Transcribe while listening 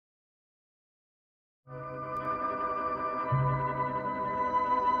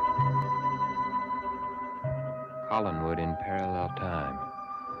Collinwood in parallel time.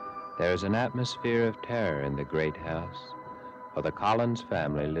 There is an atmosphere of terror in the great house, for the Collins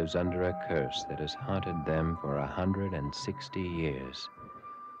family lives under a curse that has haunted them for 160 years.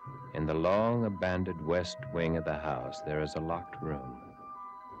 In the long, abandoned west wing of the house, there is a locked room.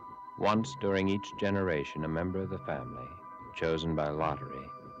 Once during each generation, a member of the family, chosen by lottery,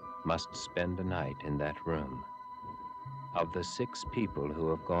 must spend a night in that room. Of the 6 people who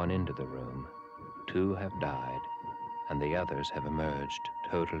have gone into the room, 2 have died, and the others have emerged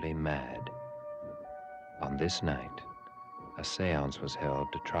totally mad. On this night, a seance was held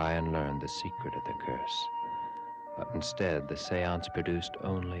to try and learn the secret of the curse. But instead, the seance produced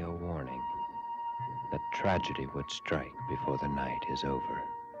only a warning that tragedy would strike before the night is over.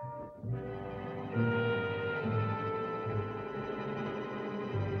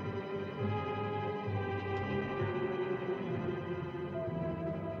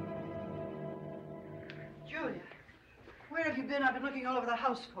 Julia, where have you been? I've been looking all over the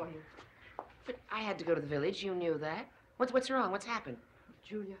house for you. But I had to go to the village. You knew that. What's wrong? What's happened?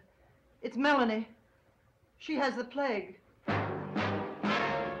 Julia, it's Melanie. She has the plague.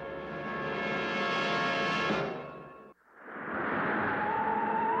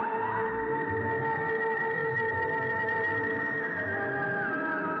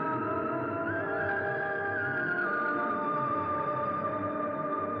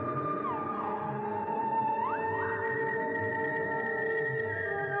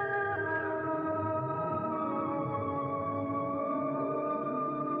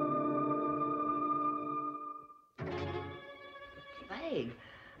 Plague?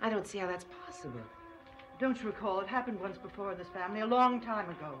 I don't see how that's possible. Don't you recall? It happened once before in this family, a long time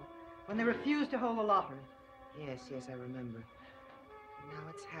ago, when they refused to hold the lottery. Yes, I remember. Now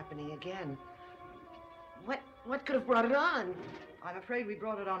it's happening again. What could have brought it on? I'm afraid we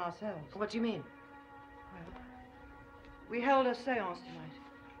brought it on ourselves. What do you mean? Well, we held a seance tonight.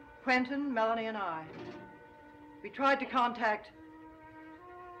 Quentin, Melanie, and I. We tried to contact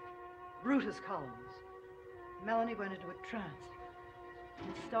Brutus Collins. Melanie went into a trance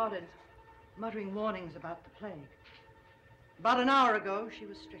and started muttering warnings about the plague. About an hour ago, she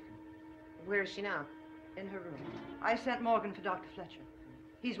was stricken. Where is she now? In her room. I sent Morgan for Dr. Fletcher.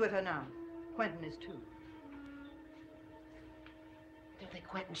 He's with her now. Quentin is too. I don't think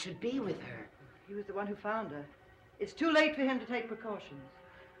Quentin should be with her. He was the one who found her. It's too late for him to take precautions.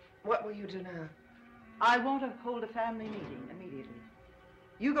 What will you do now? I want to hold a family meeting immediately.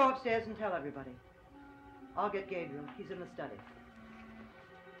 You go upstairs and tell everybody. I'll get Gabriel. He's in the study.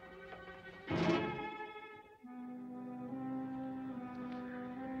 Is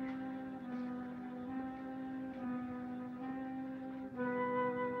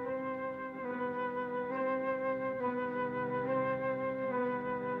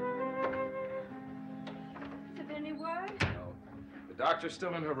there any word? No. The doctor's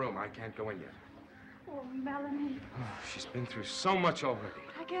still in her room. I can't go in yet. Oh, Melanie. Oh, she's been through so much already.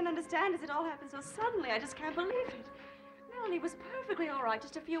 I can't understand as it all happened so suddenly. I just can't believe it. Melanie was perfectly all right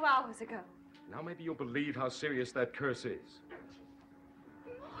just a few hours ago. Now maybe you'll believe how serious that curse is.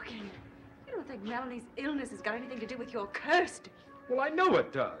 Morgan, you don't think Melanie's illness has got anything to do with your curse, do you? Well, I know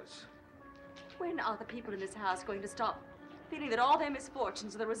it does. When are the people in this house going to stop feeling that all their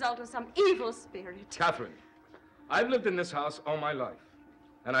misfortunes are the result of some evil spirit? Catherine, I've lived in this house all my life,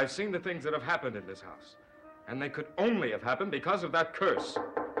 and I've seen the things that have happened in this house. And they could only have happened because of that curse.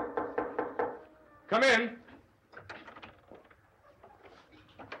 Come in.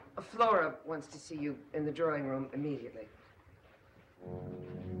 Flora wants to see you in the drawing room immediately.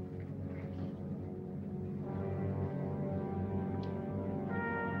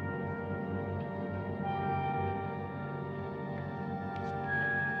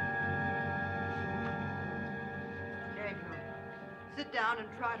 Gabriel, sit down and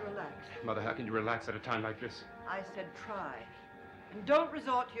try to relax. Mother, how can you relax at a time like this? I said try. And don't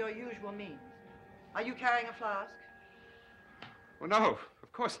resort to your usual means. Are you carrying a flask? Well, no,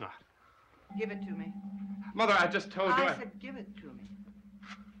 of course not. Give it to me. Mother, I just told you I said give it to me.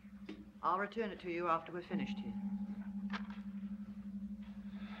 I'll return it to you after we're finished here.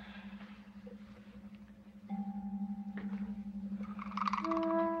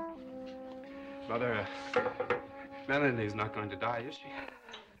 Mother, Melanie's not going to die, is she?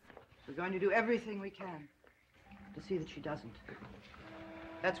 We're going to do everything we can to see that she doesn't.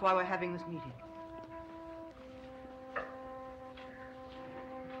 That's why we're having this meeting.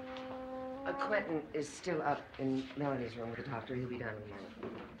 Quentin is still up in Melanie's room with the doctor. He'll be down in a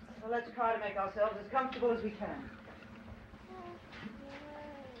moment. Well, let's try to make ourselves as comfortable as we can.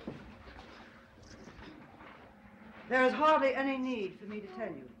 There is hardly any need for me to tell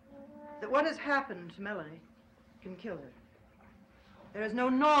you that what has happened to Melanie can kill her. There is no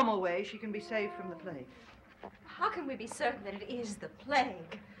normal way she can be saved from the plague. How can we be certain that it is the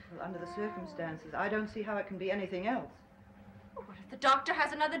plague? Well, under the circumstances, I don't see how it can be anything else. What if the doctor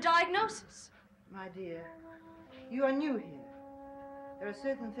has another diagnosis? My dear, you are new here. There are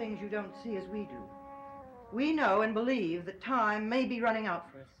certain things you don't see as we do. We know and believe that time may be running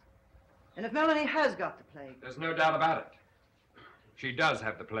out for us. And if Melanie has got the plague... There's no doubt about it. She does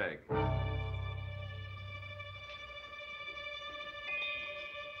have the plague.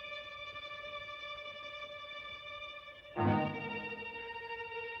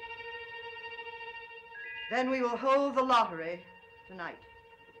 Then we will hold the lottery tonight.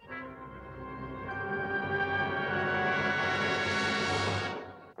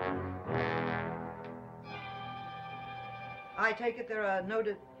 I take it there are no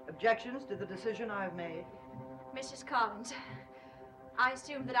objections to the decision I've made. Mrs. Collins, I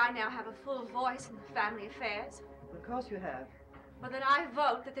assume that I now have a full voice in the family affairs. Of course you have. Well, then I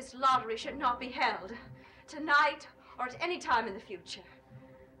vote that this lottery should not be held tonight or at any time in the future.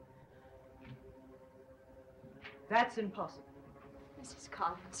 That's impossible. Mrs.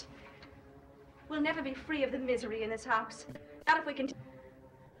 Collins, we'll never be free of the misery in this house. Not if we can...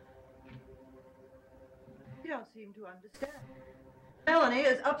 You don't seem to understand. Melanie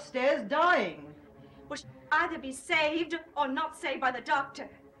is upstairs dying. Well, she'll either be saved or not saved by the doctor.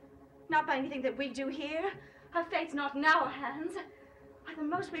 Not by anything that we do here. Her fate's not in our hands. Why, the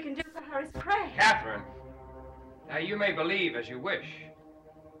most we can do for her is pray. Catherine, now you may believe as you wish,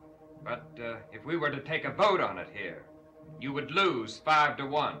 but if we were to take a vote on it here, you would lose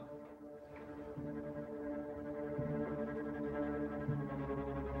 5-1.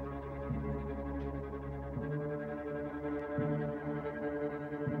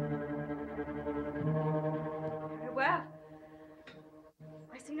 Well,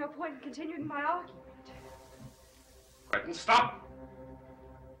 I see no point in continuing my argument. Quentin, stop!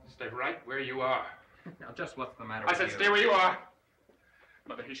 Stay right where you are. Now, just what's the matter I with said you? stay where you are.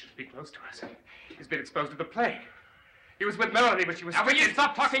 Mother, he should be close to us. He's been exposed to the plague. He was with Melanie, but she was... Now, will you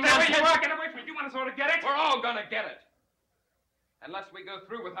stop talking Stay where nonsense? you are! Get away from me! You want us all to get it? We're all gonna get it. Unless we go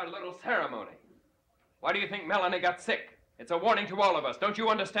through with our little ceremony. Why do you think Melanie got sick? It's a warning to all of us. Don't you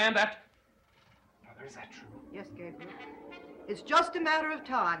understand that? Mother, is that true? Yes, Gabriel. It's just a matter of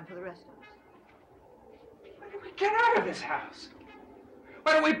time for the rest of us. Why don't we get out of this house?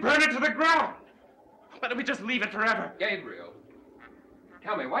 Why don't we burn it to the ground? Why don't we just leave it forever? Gabriel,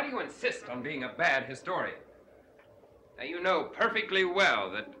 tell me, why do you insist on being a bad historian? Now, you know perfectly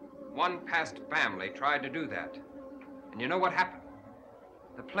well that one past family tried to do that. And you know what happened?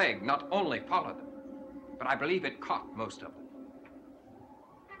 The plague not only followed them, but I believe it caught most of them.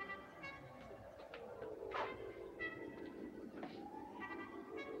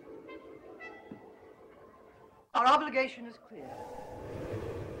 Our obligation is clear.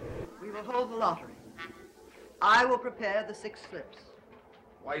 We will hold the lottery. I will prepare the 6 slips.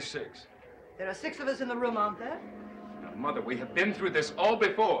 Why 6? There are 6 of us in the room, aren't there? Now, Mother, we have been through this all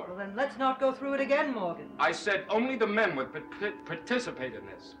before. Well, then let's not go through it again, Morgan. I said only the men would participate in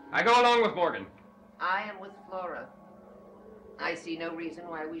this. I go along with Morgan. I am with Flora. I see no reason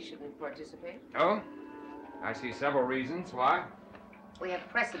why we shouldn't participate. Oh? I see several reasons why. We have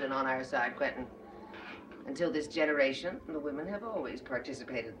precedent on our side, Quentin. Until this generation, the women have always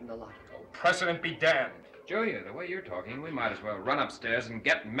participated in the lottery. Oh, precedent be damned. Julia, the way you're talking, we might as well run upstairs and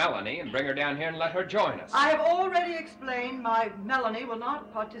get Melanie and bring her down here and let her join us. I have already explained my Melanie will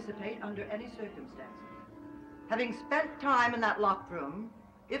not participate under any circumstances. Having spent time in that locked room,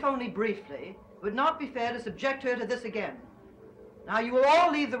 if only briefly, it would not be fair to subject her to this again. Now, you will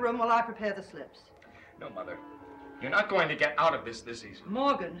all leave the room while I prepare the slips. No, Mother. You're not going to get out of this easy.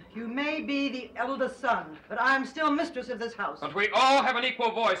 Morgan, you may be the eldest son, but I am still mistress of this house. But we all have an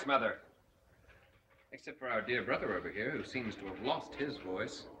equal voice, Mother. Except for our dear brother over here, who seems to have lost his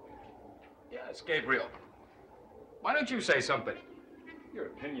voice. Yes, Gabriel. Why don't you say something? Your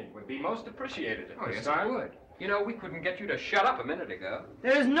opinion would be most appreciated at Oh, this yes, time. I would. You know, we couldn't get you to shut up a minute ago.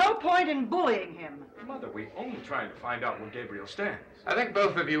 There is no point in bullying him. Mother, we're only trying to find out where Gabriel stands. I think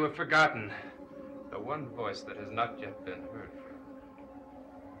both of you have forgotten the one voice that has not yet been heard from.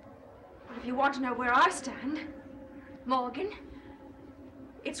 Well, if you want to know where I stand, Morgan,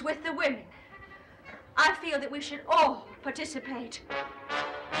 it's with the women. I feel that we should all participate.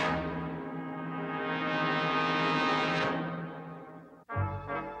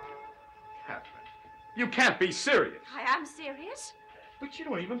 Catherine, you can't be serious. I am serious. But you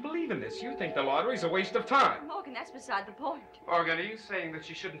don't even believe in this. You think the lottery's a waste of time. Morgan, that's beside the point. Morgan, are you saying that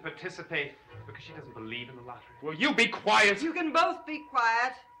she shouldn't participate because she doesn't believe in the lottery? Will you be quiet? You can both be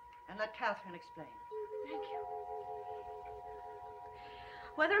quiet and let Catherine explain. Thank you.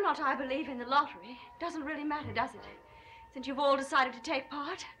 Whether or not I believe in the lottery doesn't really matter, does it? Since you've all decided to take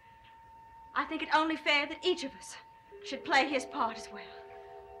part, I think it only fair that each of us should play his part as well.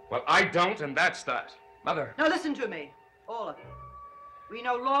 Well, I don't, and that's that. Mother. Now listen to me, all of you. We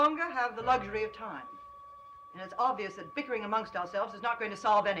no longer have the luxury of time. And it's obvious that bickering amongst ourselves is not going to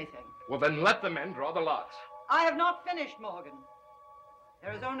solve anything. Well, then let the men draw the lots. I have not finished, Morgan.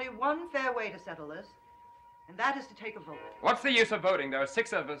 There is only one fair way to settle this, and that is to take a vote. What's the use of voting? There are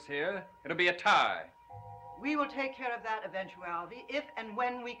 6 of us here. It'll be a tie. We will take care of that eventuality if and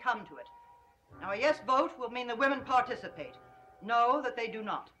when we come to it. Now, a yes vote will mean the women participate. No, that they do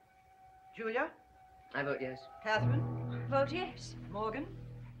not. Julia? I vote yes. Catherine? Vote yes. Morgan?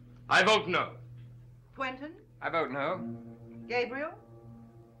 I vote no. Quentin? I vote no. Gabriel?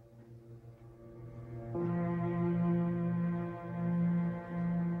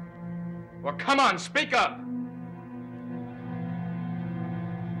 Well, come on, speak up.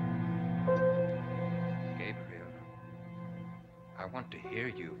 Gabriel, I want to hear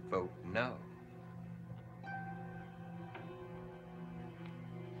you vote no.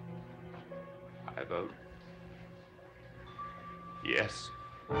 I vote yes.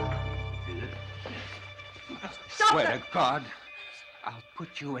 Swear to God, I'll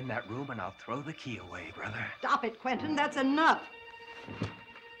put you in that room and I'll throw the key away, brother. Stop it, Quentin. That's enough.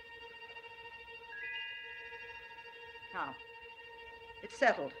 Now, it's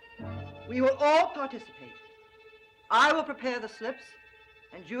settled. We will all participate. I will prepare the slips,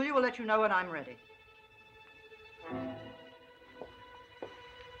 and Julia will let you know when I'm ready.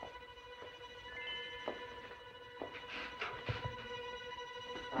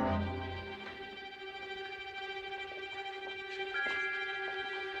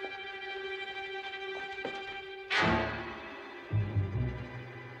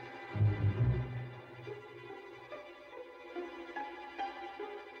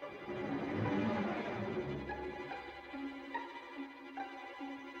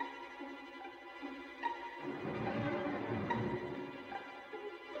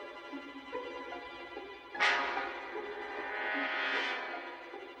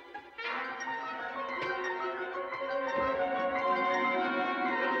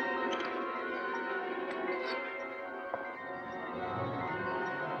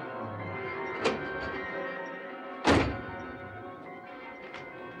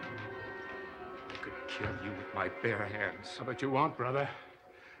 Kill you with my bare hands. But you won't, brother.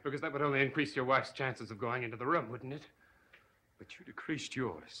 Because that would only increase your wife's chances of going into the room, wouldn't it? But you decreased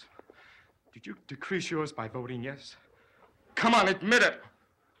yours. Did you decrease yours by voting yes? Come on, admit it.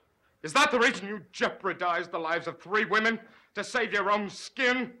 Is that the reason you jeopardized the lives of 3 women to save your own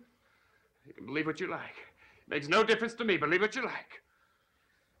skin? You can believe what you like. It makes no difference to me. Believe what you like.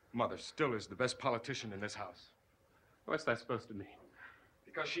 Mother still is the best politician in this house. What's that supposed to mean?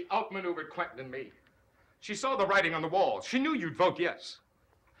 Because she outmaneuvered Quentin and me. She saw the writing on the wall. She knew you'd vote yes.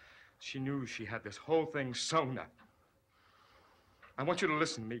 She knew she had this whole thing sewn up. I want you to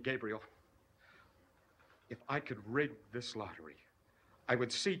listen to me, Gabriel. If I could rig this lottery, I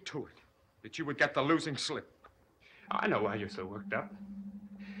would see to it that you would get the losing slip. I know why you're so worked up.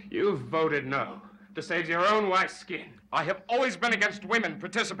 You voted no to save your own wife's skin. I have always been against women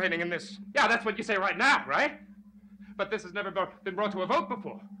participating in this. Yeah, that's what you say right now, right? But this has never been brought to a vote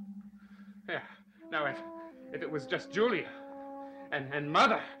before. Yeah. Now, if it was just Julia and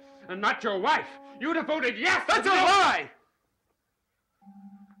Mother and not your wife, you'd have voted yes. That's a lie!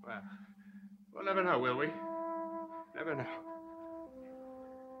 Well, we'll never know, will we? Never know.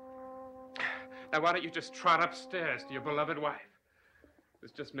 Now, why don't you just trot upstairs to your beloved wife?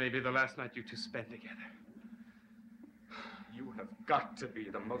 It's just maybe the last night you two spend together. You have got to be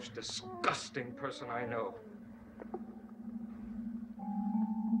the most disgusting person I know.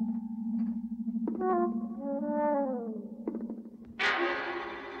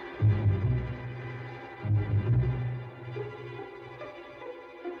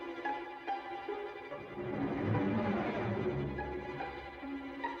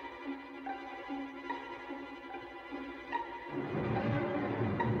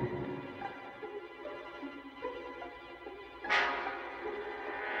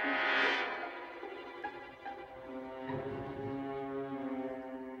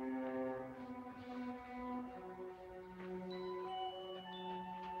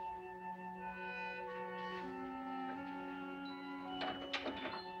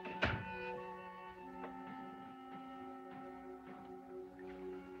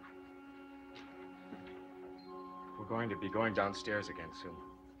 We're going to be going downstairs again soon.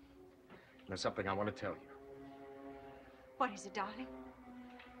 There's something I want to tell you. What is it, darling?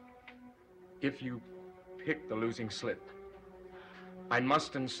 If you pick the losing slip, I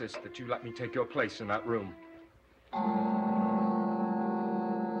must insist that you let me take your place in that room.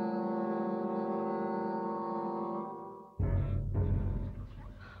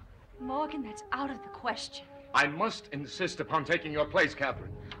 Morgan, that's out of the question. I must insist upon taking your place,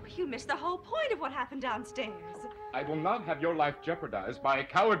 Catherine. You missed the whole point of what happened downstairs. I will not have your life jeopardized by a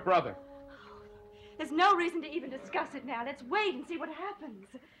coward brother. There's no reason to even discuss it now. Let's wait and see what happens.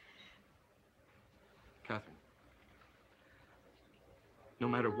 Catherine, no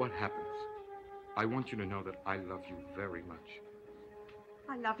matter what happens, I want you to know that I love you very much.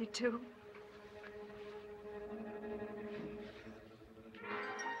 I love you too.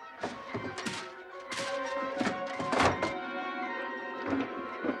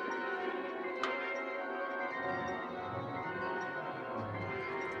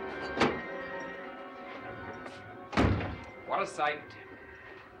 What a sight.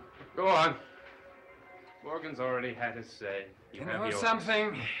 Go on. Morgan's already had his say. You have know yours.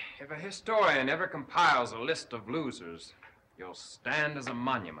 something? If a historian ever compiles a list of losers, you'll stand as a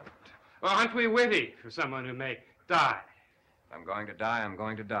monument. Well, aren't we witty for someone who may die? If I'm going to die, I'm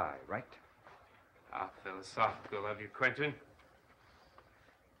going to die, right? How philosophical of you, Quentin.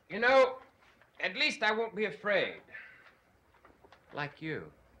 You know, at least I won't be afraid. Like you,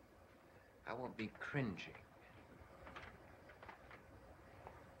 I won't be cringing,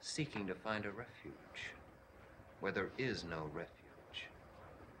 seeking to find a refuge where there is no refuge.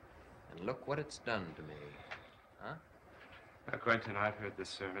 And look what it's done to me, huh? Now, Quentin, I've heard this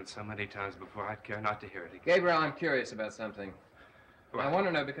sermon so many times before, I'd care not to hear it again. Gabriel, I'm curious about something. What? I want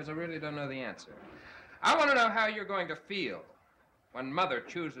to know because I really don't know the answer. I want to know how you're going to feel when Mother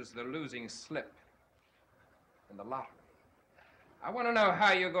chooses the losing slip in the lottery. I want to know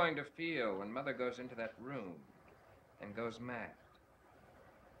how you're going to feel when Mother goes into that room and goes mad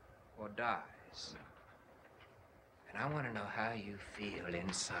or dies. And I want to know how you feel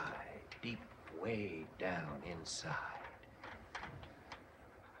inside, deep way down inside,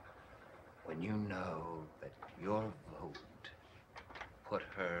 when you know that your vote put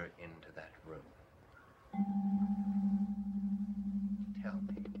her into that room. Tell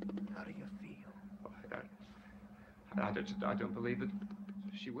me, how do you feel? Oh, I don't believe that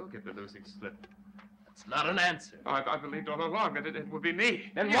she will get the losing slip. That's not an answer. Oh, I believed all along that it would be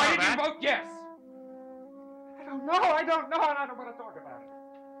me. Then You why know did that. you vote yes? I don't know, and I don't want to talk about it.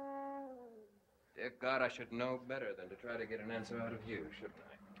 Dear God, I should know better than to try to get an answer out of you, shouldn't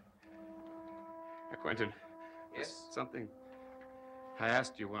I? Now, Quentin. Yes? There's something I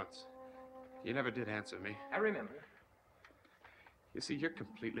asked you once. You never did answer me. I remember. You see, you're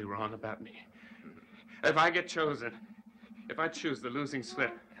completely wrong about me. If I get chosen, if I choose the losing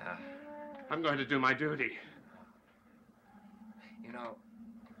slip, Yeah. I'm going to do my duty. You know,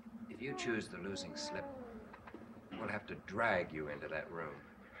 if you choose the losing slip, we'll have to drag you into that room.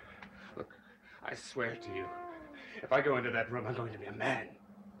 Look, I swear to you, if I go into that room, I'm going to be a man.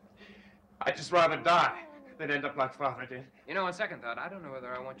 I'd just rather die than end up like Father did. You know, on second thought, I don't know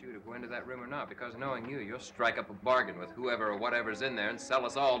whether I want you to go into that room or not, because knowing you, you'll strike up a bargain with whoever or whatever's in there and sell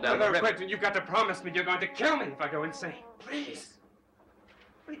us all down the No, river. Quentin, you've got to promise me you're going to kill me if I go insane. Please.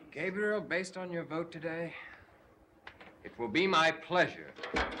 Gabriel, based on your vote today, it will be my pleasure.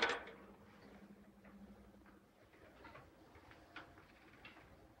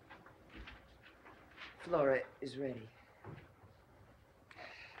 Flora is ready.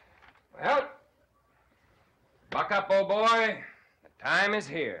 Well, buck up, old boy. The time is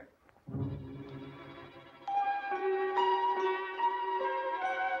here.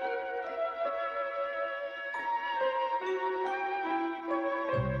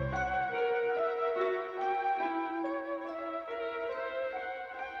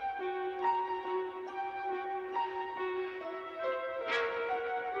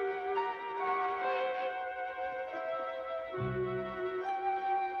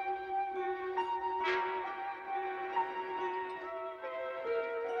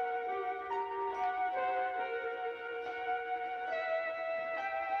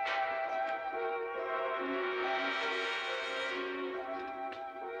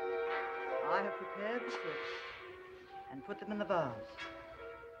 I have prepared the slips and put them in the vase.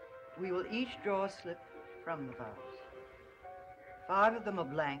 We will each draw a slip from the vase. 5 of them are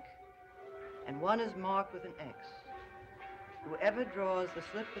blank, and 1 is marked with an X. Whoever draws the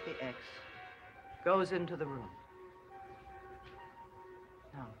slip with the X goes into the room.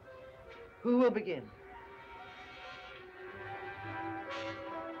 Now, who will begin?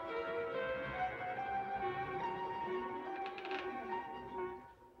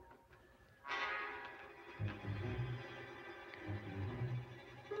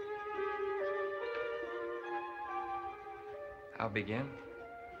 I'll begin.